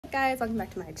up, guys? Welcome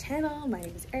back to my channel. My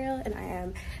name is Ariel and I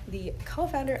am the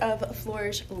co-founder of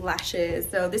Flourish Lashes.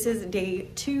 So this is day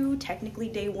 2, technically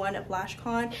day 1 of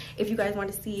Lashcon. If you guys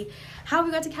want to see how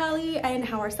we got to Cali and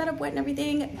how our setup went and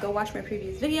everything, go watch my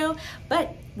previous video.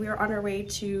 But we are on our way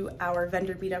to our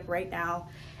vendor meetup right now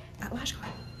at Lashcon.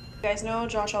 You guys know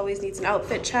Josh always needs an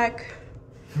outfit check.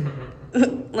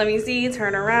 Let me see,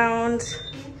 turn around.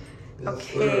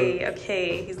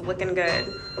 Okay, he's looking good.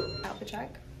 Outfit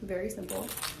check, very simple.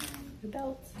 The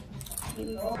belt.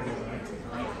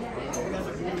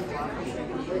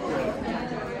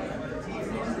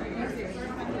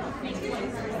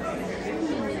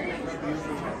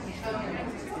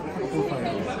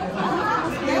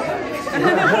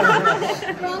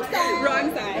 Wrong side. Wrong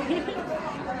side.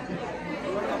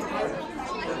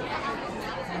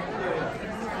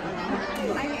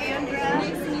 I'm Andra. Nice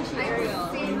to meet you, Ariel.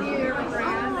 Same here,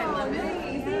 brand. I love it.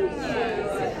 Thank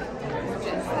you.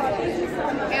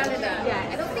 Canada. Yeah,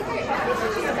 I don't think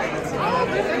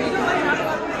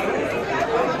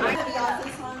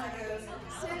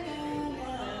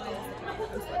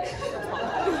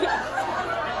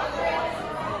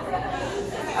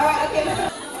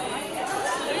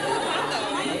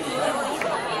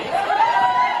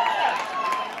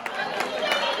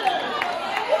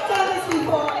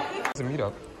It's a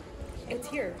meetup. It's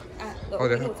here. Oh,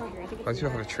 they no, have, it's not here. I think I it's do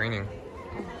have a training.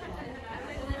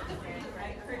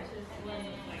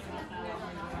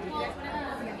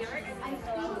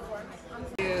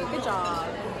 Dude, good job.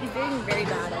 He's doing very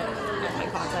bad at my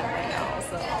content right now,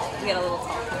 so we got a little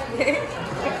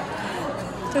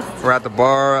talk. We're at the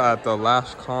bar at the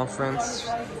Lash conference.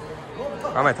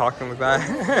 Why am I talking like that?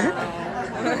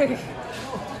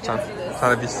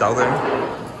 trying to be southern.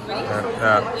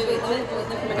 Yeah.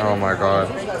 Oh my god.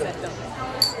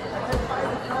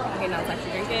 Okay, now let's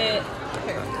actually drink it.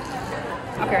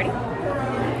 Okay, ready?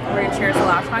 We're gonna cheers to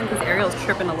Lashcon because Ariel's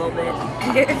tripping a little bit.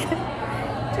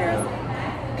 Cheers.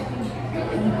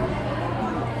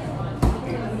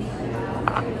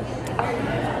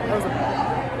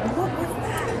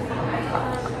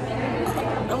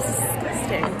 That was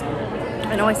disgusting.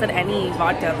 I know I said any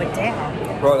vodka, but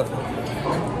damn. Bro,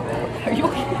 Are you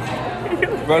okay?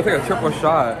 bro, I took a triple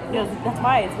shot. Yeah, that's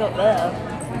why it's built up.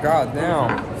 God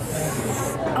damn.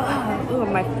 Ooh,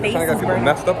 my face I got is people burning.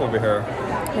 messed up over here.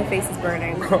 My face is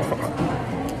burning.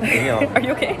 Damn. Are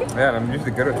you okay? Man, I'm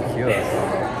usually good at tequila.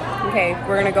 Okay,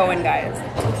 we're gonna go in, guys.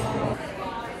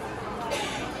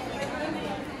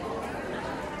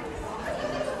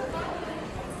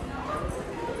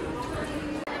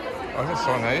 Oh, this is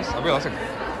so nice. I mean, let's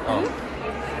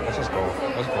just go.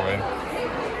 Let's go in.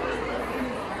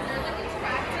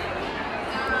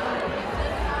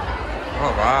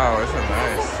 Oh wow, this is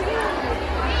nice.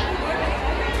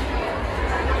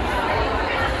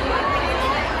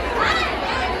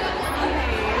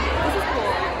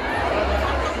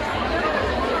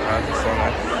 This is so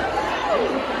nice.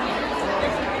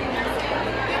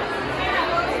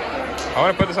 I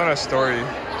want to put this on a story.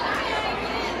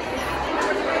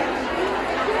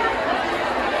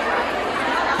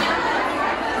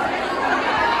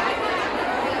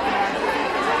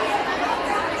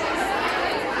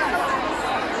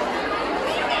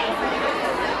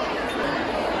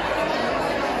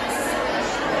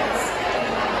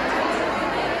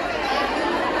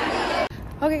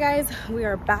 Okay guys, we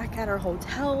are back at our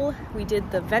hotel. We did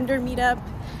the vendor meetup,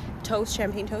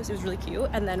 champagne toast, it was really cute.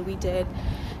 And then we did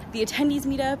the attendees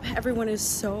meetup. Everyone is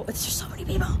it's just so many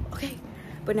people, okay.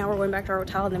 But now we're going back to our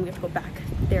hotel and then we have to go back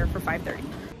there for 5:30.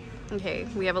 Okay,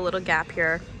 we have a little gap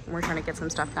here. We're trying to get some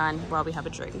stuff done while we have a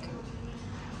drink.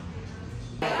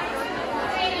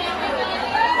 No.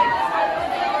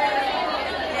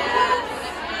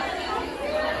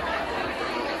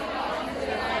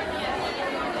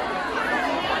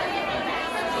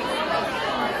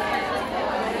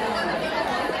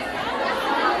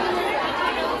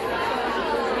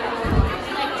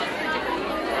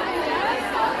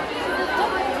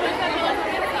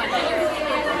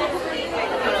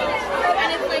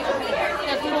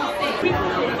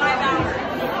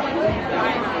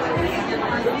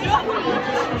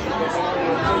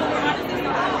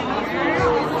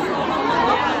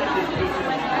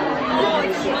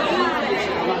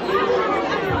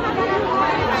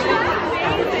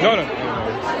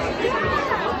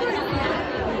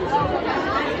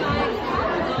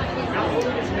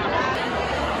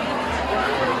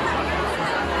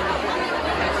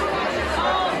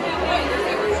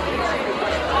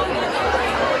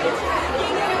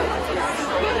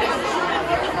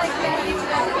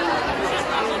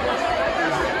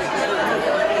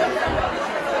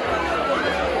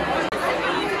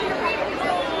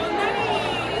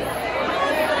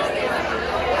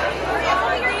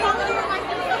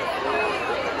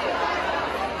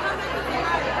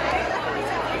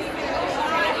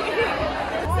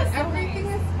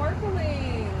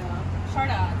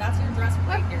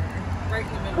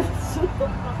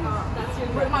 That's your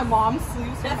with my mom's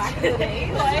sleeves from back in the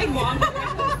day. Like, mom.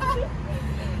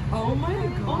 Oh my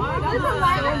god.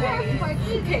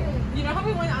 Okay, you know how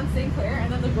we went on St. Clair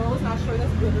and then the girl was not showing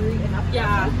us glittery enough?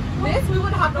 Yeah. This we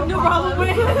would have no problem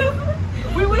with.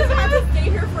 We would have had to stay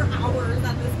here for hours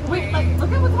at this point. Wait, like,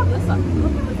 look at what's on this side.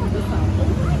 Look at what's on this side.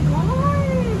 Oh my god.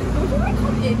 Don't you like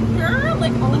come in here?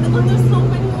 Like, look, there's so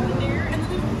many over there. And then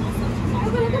there's also some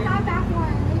over there. Look at that back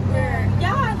one. Where?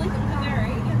 Yeah, I like them over there,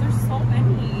 right? Yeah, there's so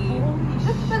many.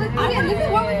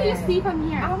 But what would you see from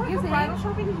here? I want to bridal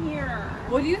shopping here.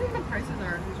 What do you think the prices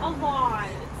are? A lot.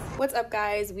 What's up,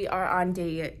 guys? We are on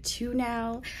day 2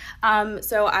 now.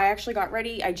 So I actually got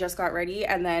ready. I just got ready,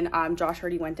 and then Josh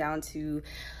already went down to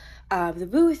the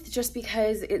booth just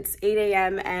because it's 8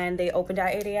 a.m. and they opened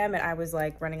at 8 a.m. and I was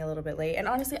like running a little bit late. And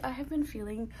honestly, I have been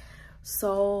feeling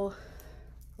so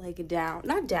like down,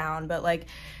 not down, but like,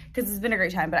 because it's been a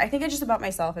great time. But I think it's just about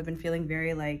myself. I've been feeling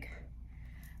very like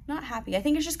not happy. I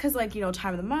think it's just because, like, you know,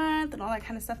 time of the month and all that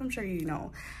kind of stuff. I'm sure you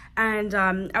know. And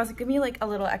I was like, give me like a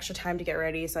little extra time to get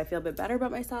ready so I feel a bit better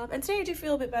about myself. And today I do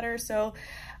feel a bit better. So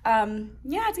yeah,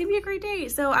 it's gonna be a great day.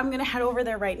 So I'm gonna head over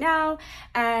there right now,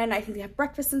 and I think they have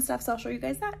breakfast and stuff, so I'll show you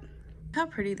guys that. How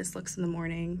pretty this looks in the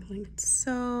morning. Like, it's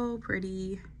so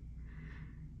pretty.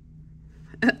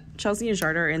 Chelsea and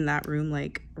Charlotte are in that room,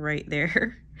 like right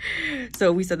there.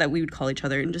 So we said that we would call each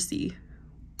other and just see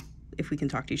if we can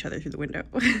talk to each other through the window.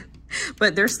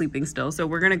 But they're sleeping still, so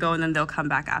we're gonna go and then they'll come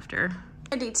back after.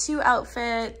 A day 2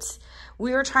 outfit.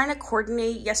 We were trying to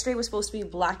coordinate. Yesterday was supposed to be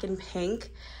black and pink.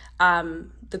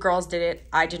 The girls did it.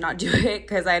 I did not do it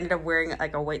because I ended up wearing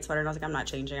like a white sweater and I was like, I'm not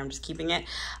changing, I'm just keeping it.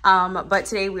 But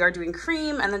today we are doing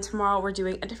cream, and then tomorrow we're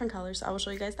doing a different color, so I will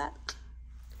show you guys that.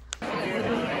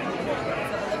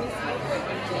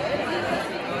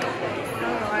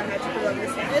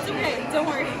 It's okay, don't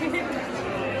worry.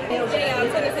 Yeah, I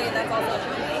was gonna say that's also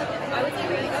true. I would say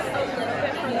maybe that's a little bit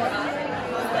more up,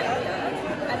 like,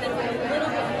 and then a little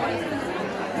bit more into the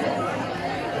side.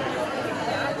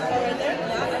 Yeah, right there? Yeah,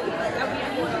 I would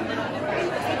more a little bit. I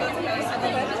think that's okay.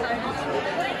 And then you just kind of helps.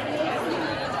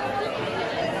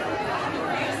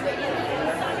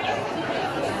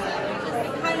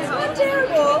 Not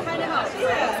terrible. Kind of helps.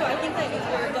 Yeah. So I think that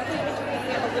you're definitely making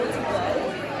it a little too low.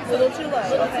 A little too low. A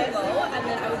little too low, and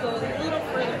then I would go a little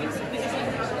further because you have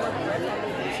more grip on the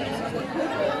foundation.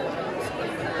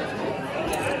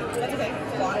 Yeah, that's okay.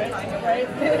 It's a lot of time, right?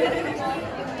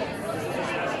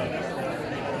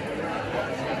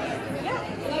 Yeah,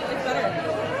 it's better.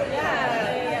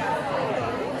 Yeah.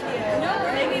 No,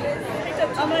 maybe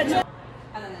I'm gonna try.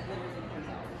 And then it literally comes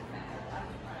out.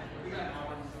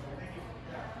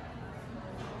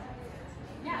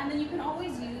 Yeah, and then you can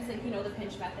always use, like, you know, the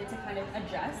pinch method to kind of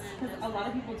adjust, because a lot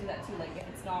of people do that too. Like, if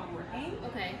it's not working,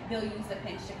 okay, they'll use the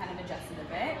pinch to kind of adjust it a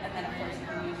bit, and then of course you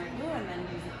can use your glue and then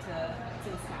use it to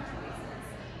snap the pieces.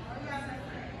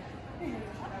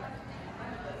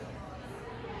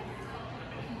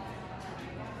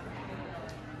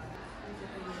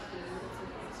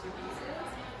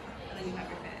 And then you have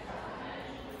your fit.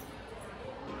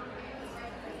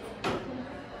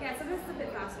 Yeah, sometimes it's a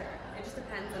bit faster. It just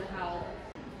depends on how.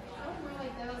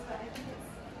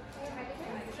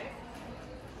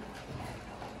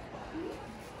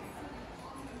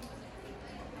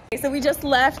 So we just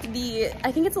left the,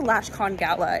 I think it's a Lashcon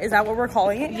gala. Is that what we're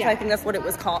calling it? Yeah. I think that's what it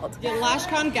was called. Yeah,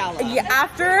 Lashcon gala. Yeah,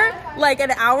 after like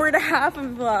an hour and a half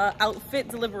of outfit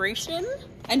deliberation.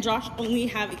 And Josh is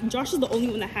the only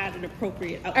one that had an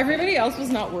appropriate outfit. Everybody else was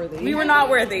not worthy. We were not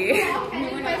worthy.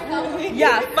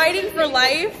 Yeah, fighting for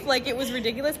life. Like, it was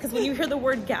ridiculous because when you hear the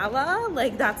word gala,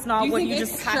 like, that's not what you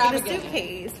just pack in a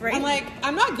suitcase, right? I'm like,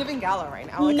 I'm not giving gala right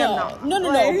now. Like,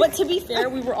 no. But to be fair,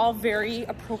 we were all very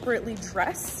appropriately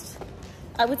dressed,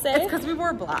 I would say. It's because we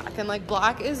wore black, and like,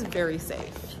 black is very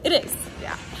safe. It is.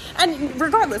 Yeah. And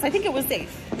regardless, I think it was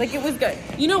safe. Like, it was good.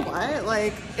 You know what?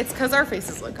 Like, it's because our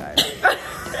faces look good.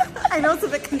 I know it's a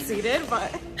bit conceited,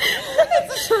 but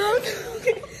it's true.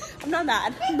 I'm not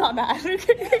mad. I'm not mad.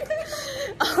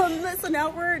 So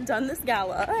now we're done this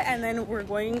gala, and then we're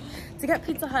going to get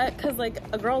Pizza Hut because, like,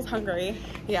 a girl's hungry.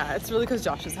 Yeah, it's really because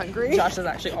Josh is hungry. Josh is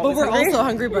actually always hungry. But we're also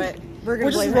hungry, but we're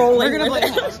gonna blame him. We're gonna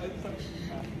blame him.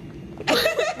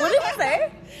 What did he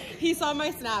say? He saw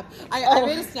my snap. I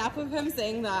made a snap of him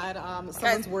saying that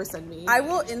someone's worse than me. I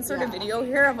will insert a video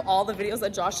here of all the videos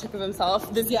that Josh took of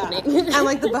himself this evening. And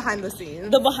like the behind the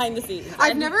scenes. The behind the scenes.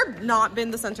 I've never not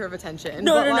been the center of attention.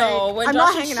 No. When I'm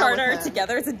Josh and Charlotte are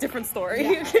together, it's a different story.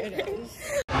 Yeah, it is.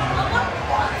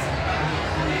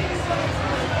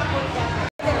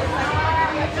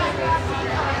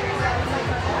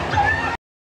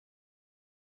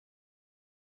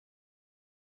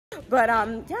 But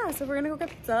yeah, so we're gonna go get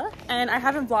pizza, and I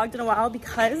haven't vlogged in a while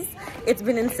because it's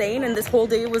been insane, and this whole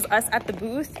day was us at the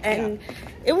booth, and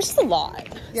it was just a lot.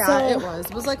 Yeah, so,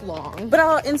 it was like long. But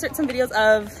I'll insert some videos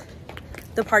of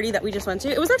the party that we just went to.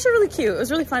 It was actually really cute. It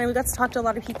was really fun. We got to talk to a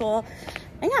lot of people,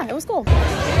 and yeah, it was cool.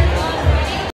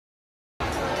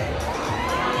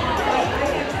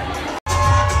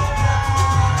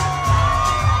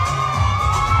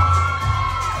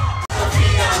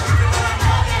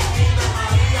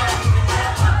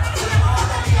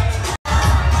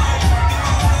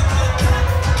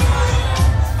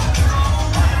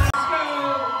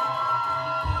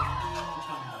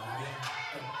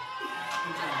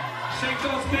 Shake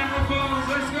those camera phones,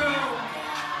 let's go!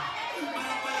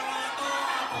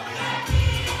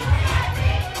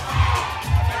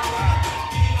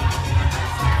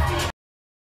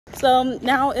 So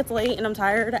now it's late and I'm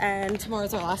tired, and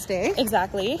Tomorrow's our last day.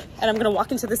 exactly, and I'm gonna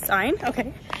walk into this sign,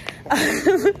 okay.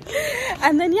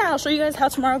 And then yeah, I'll show you guys how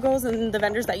tomorrow goes, and the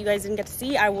vendors that you guys didn't get to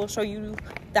see, I will show you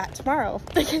that tomorrow.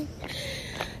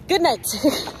 Good night.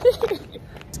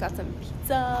 Just got some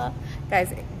pizza.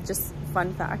 Guys, just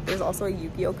fun fact, there's also a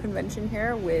Yu-Gi-Oh convention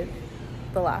here with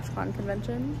the Lashcon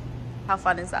convention. How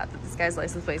fun is that this guy's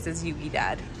license plate is Yu-Gi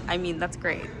Dad? I mean, that's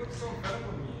great.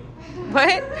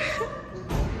 What?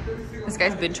 This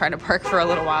guy's been trying to park for a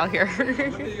little while here.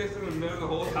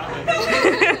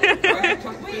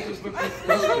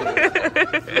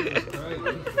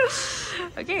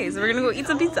 Okay, so we're gonna go eat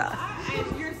some pizza.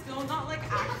 And you're still not like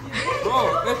actually.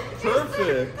 Bro, that's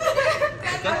perfect.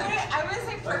 I would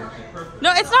say perfect.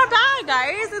 No, it's not bad,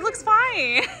 guys. It looks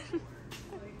fine.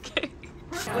 Okay.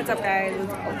 What's up, guys?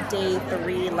 It's day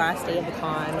 3, last day of the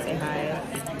con. Say hi.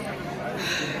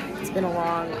 It's been a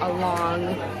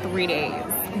long 3 days,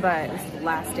 but it's the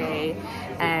last day,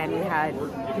 and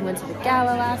we went to the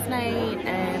gala last night,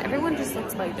 and everyone just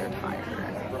looks like they're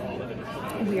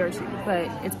tired. We are too, but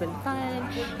it's been fun.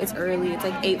 It's early. It's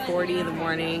like 8:40 in the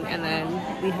morning, and then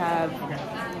we have,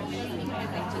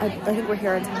 I think we're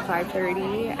here until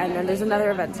 5:30, and then there's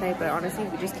another event tonight, but honestly,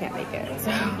 we just can't make it.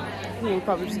 So we're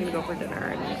probably just gonna go for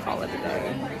dinner and call it a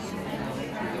day.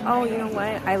 Oh, you know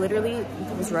what? I literally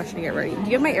was rushing to get ready. Do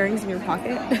you have my earrings in your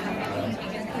pocket? I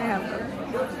have them.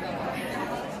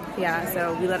 Yeah,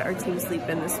 so we let our team sleep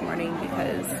in this morning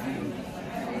because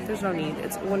there's no need.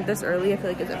 It's when this early, I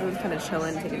feel like everyone's kind of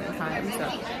chilling, taking their time, so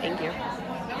thank you.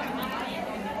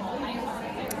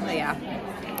 But yeah.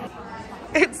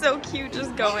 It's so cute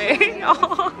just going.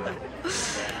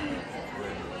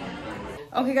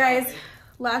 Okay, guys.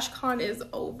 Lashcon is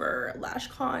over.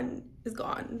 Lashcon is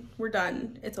gone. We're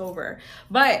done. It's over.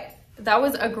 But that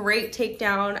was a great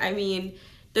takedown. I mean,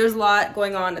 there's a lot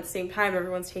going on at the same time.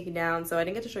 Everyone's taking down, so I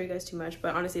didn't get to show you guys too much,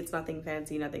 but honestly, it's nothing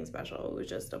fancy, nothing special. It was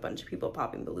just a bunch of people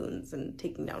popping balloons and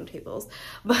taking down tables.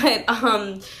 But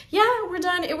yeah, we're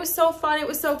done. It was so fun. It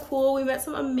was so cool. We met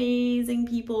some amazing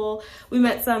people. We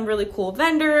met some really cool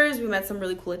vendors. We met some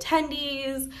really cool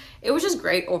attendees. It was just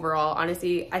great overall.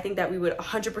 Honestly, I think that we would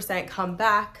 100% come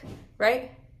back,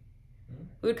 right?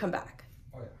 We would come back.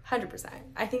 100%.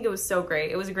 I think it was so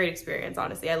great. It was a great experience,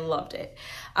 honestly. I loved it.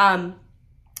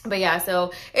 But yeah,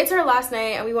 so it's our last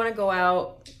night, and we want to go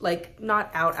out, like, not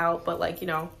out, but like, you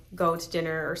know, go to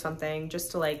dinner or something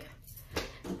just to like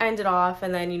end it off.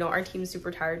 And then, you know, our team's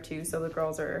super tired too, so the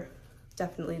girls are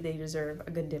definitely, they deserve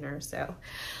a good dinner. So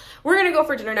we're gonna go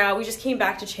for dinner now. We just came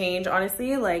back to change.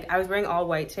 Honestly, like, I was wearing all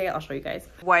white today. I'll show you guys.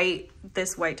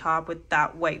 This white top with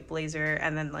that white blazer,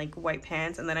 and then like white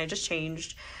pants, and then I just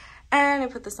changed and I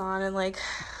put this on, and like,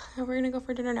 we're gonna go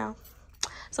for dinner now.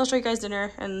 So I'll show you guys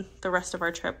dinner and the rest of our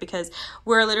trip, because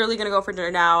we're literally gonna go for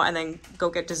dinner now and then go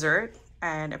get dessert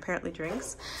and apparently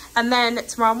drinks. And then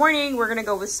tomorrow morning, we're gonna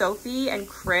go with Sophie and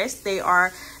Chris. They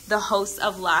are the hosts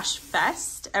of Lash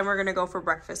Fest, and we're gonna go for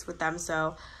breakfast with them.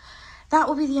 So that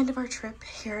will be the end of our trip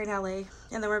here in LA.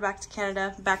 And then we're back to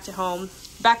Canada, back to home,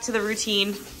 back to the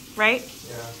routine, right?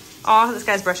 Yeah. Oh, this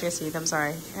guy's brushing his teeth, I'm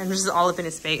sorry. And this is all up in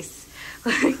his face.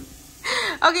 Okay,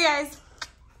 guys.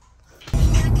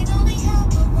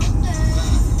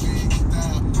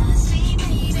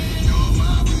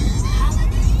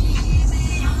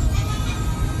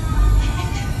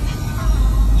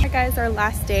 Guys, our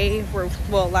last day,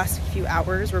 last few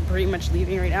hours, we're pretty much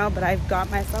leaving right now, but I've got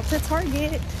myself to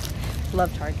Target.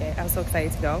 Love Target. I was so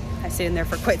excited to go. I stayed in there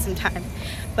for quite some time,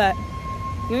 but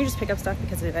you know, just pick up stuff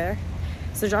because they're there.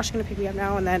 So Josh is gonna pick me up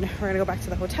now, and then we're gonna go back to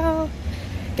the hotel,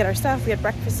 get our stuff. We had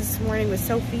breakfast this morning with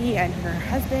Sophie and her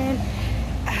husband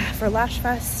for Lash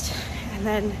Fest, and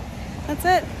then that's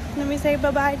it. Let me say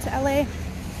bye-bye to LA.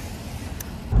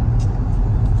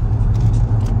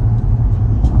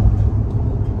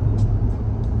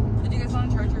 Did you guys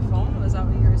want to charge your phone?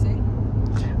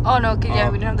 Oh no, yeah,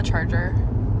 we didn't have the charger.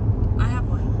 I have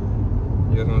one.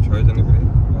 You guys want to charge anybody?